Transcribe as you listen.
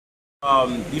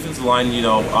Defensive line,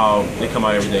 they come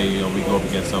out every day. We go up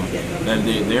against them, and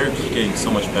they're getting so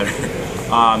much better.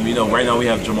 Right now we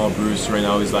have Jamal Bruce. Right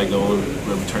now he's like the only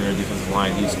returner defensive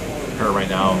line. He's hurt right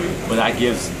now, but that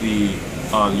gives the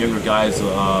younger guys,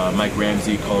 Mike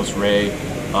Ramsey, Carlos Ray,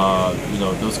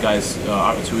 those guys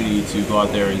opportunity to go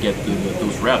out there and get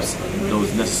those reps,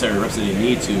 those necessary reps that they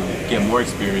need to get more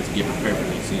experience and get prepared for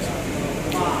next season.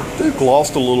 Duke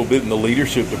lost a little bit in the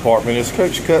leadership department. Has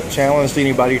Coach Cut challenged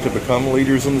anybody to become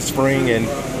leaders in the spring? And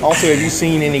also, have you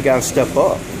seen any guys step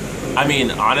up? I mean,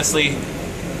 honestly,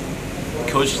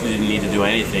 Coach didn't need to do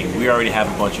anything. We already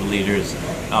have a bunch of leaders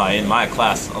in my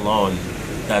class alone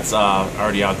that's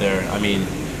already out there. I mean,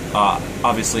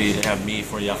 obviously, they have me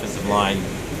for the offensive line.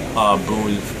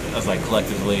 Boone, as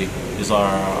collectively, is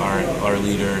our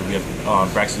leader. We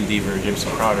have Braxton Deaver,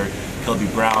 Jameson Crowder,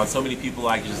 Kelby Brown, so many people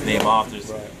I can just name off.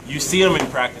 You see them in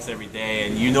practice every day,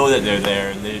 and you know that they're there,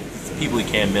 and it's people you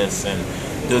can't miss. And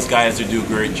those guys do a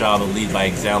great job and lead by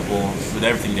example with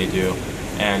everything they do.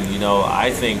 And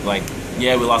I think we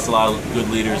lost a lot of good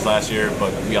leaders last year,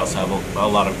 but we also have a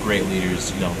lot of great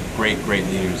leaders. Great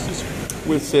leaders this year.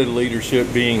 With said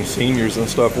leadership being seniors and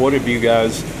stuff, what are you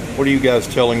guys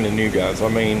telling the new guys? I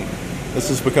mean, this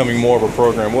is becoming more of a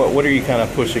program. What are you kind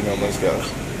of pushing on those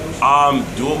guys?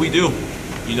 Do what we do.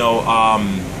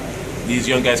 These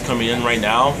young guys coming in right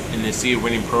now, and they see a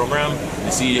winning program, they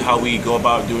see how we go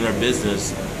about doing our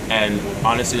business, and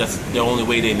honestly, that's the only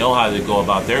way they know how to go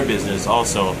about their business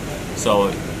also.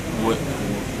 So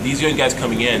these young guys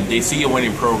coming in, they see a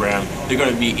winning program, they're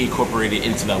going to be incorporated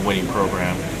into that winning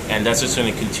program, and that's just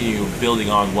going to continue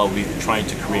building on what we're trying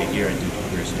to create here at Duke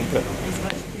University. Okay.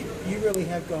 You really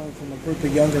have gone from a group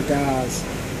of younger guys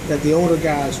that the older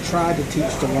guys tried to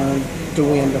teach to learn to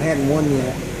win but hadn't won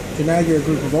yet, to now you're a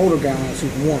group of older guys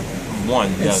who've won.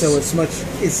 Yes. So it's not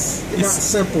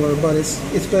simpler, but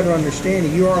it's better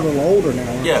understanding. You are a little older now,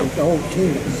 aren't you? The whole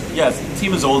team is. Yes, the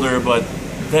team is older, but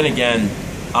then again,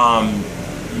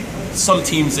 some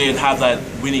teams, they have that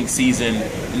winning season,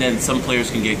 and then some players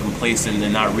can get complacent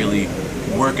and not really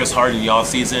work as hard in the off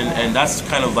season, and that's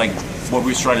kind of what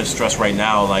we're trying to stress right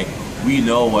now. We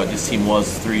know what this team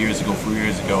was 3 years ago, 4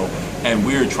 years ago, and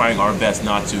we're trying our best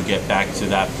not to get back to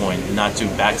that point, and not to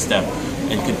backstep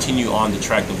and continue on the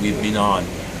track that we've been on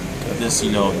this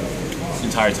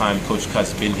entire time Coach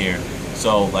Cut's been here.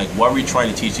 So what we're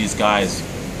trying to teach these guys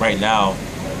right now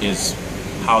is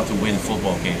how to win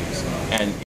football games. And